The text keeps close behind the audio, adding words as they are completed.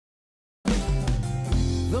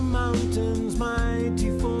The mountains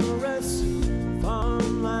mighty forests,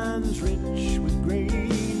 farmlands rich with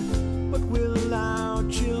grain. But will our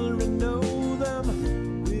children know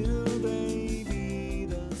them? Will they be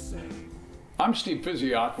the same? I'm Steve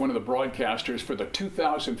Physioc, one of the broadcasters for the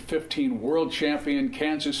 2015 World Champion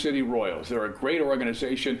Kansas City Royals. They're a great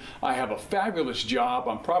organization. I have a fabulous job.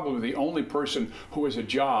 I'm probably the only person who has a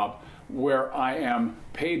job where I am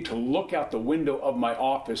paid to look out the window of my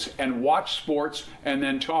office and watch sports and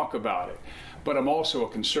then talk about it. But I'm also a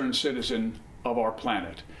concerned citizen of our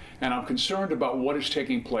planet, and I'm concerned about what is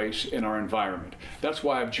taking place in our environment. That's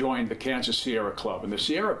why I've joined the Kansas Sierra Club. And the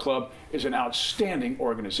Sierra Club is an outstanding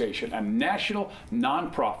organization, a national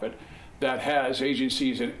nonprofit that has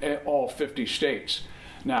agencies in all 50 states.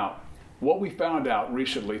 Now, what we found out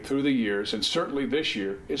recently through the years, and certainly this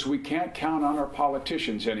year, is we can't count on our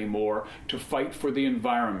politicians anymore to fight for the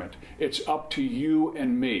environment. It's up to you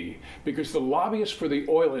and me, because the lobbyists for the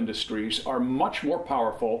oil industries are much more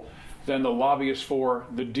powerful than the lobbyists for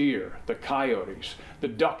the deer, the coyotes, the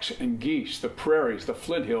ducks and geese, the prairies, the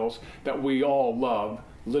Flint Hills that we all love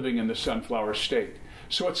living in the Sunflower State.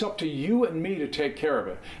 So it's up to you and me to take care of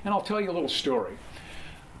it. And I'll tell you a little story.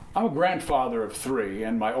 I'm a grandfather of 3,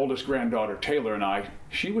 and my oldest granddaughter, Taylor, and I,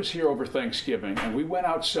 she was here over Thanksgiving, and we went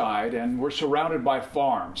outside, and we're surrounded by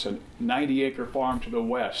farms, a 90-acre farm to the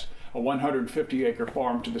west, a 150-acre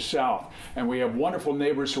farm to the south, and we have wonderful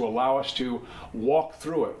neighbors who allow us to walk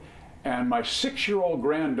through it. And my 6-year-old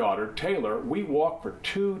granddaughter, Taylor, we walked for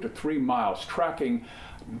 2 to 3 miles, tracking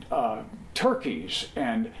turkeys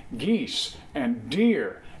and geese and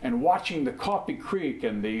deer, and watching the Coffee Creek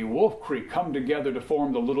and the Wolfe Creek come together to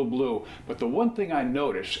form the Little Blue. But the one thing I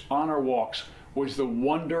noticed on our walks was the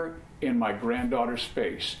wonder in my granddaughter's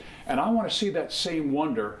face. And I want to see that same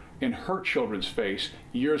wonder in her children's face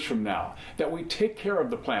years from now, that we take care of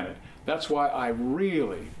the planet. That's why I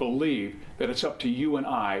really believe that it's up to you and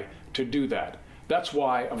I to do that. That's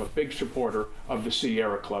why I'm a big supporter of the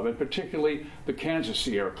Sierra Club, and particularly the Kansas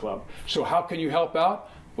Sierra Club. So how can you help out?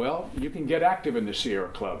 Well, you can get active in the Sierra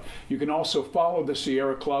Club. You can also follow the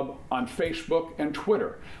Sierra Club on Facebook and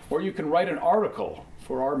Twitter, or you can write an article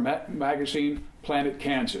for our magazine, Planet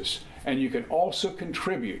Kansas. And you can also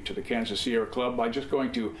contribute to the Kansas Sierra Club by just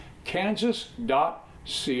going to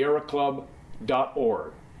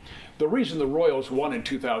kansas.sierraclub.org. The reason the Royals won in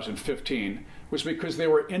 2015 was because they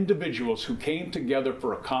were individuals who came together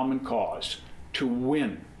for a common cause to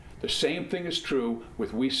win. The same thing is true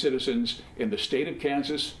with we citizens in the state of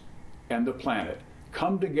Kansas and the planet.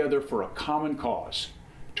 Come together for a common cause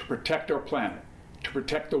to protect our planet, to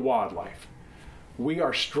protect the wildlife. We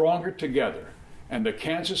are stronger together, and the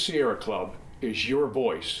Kansas Sierra Club is your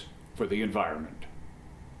voice for the environment.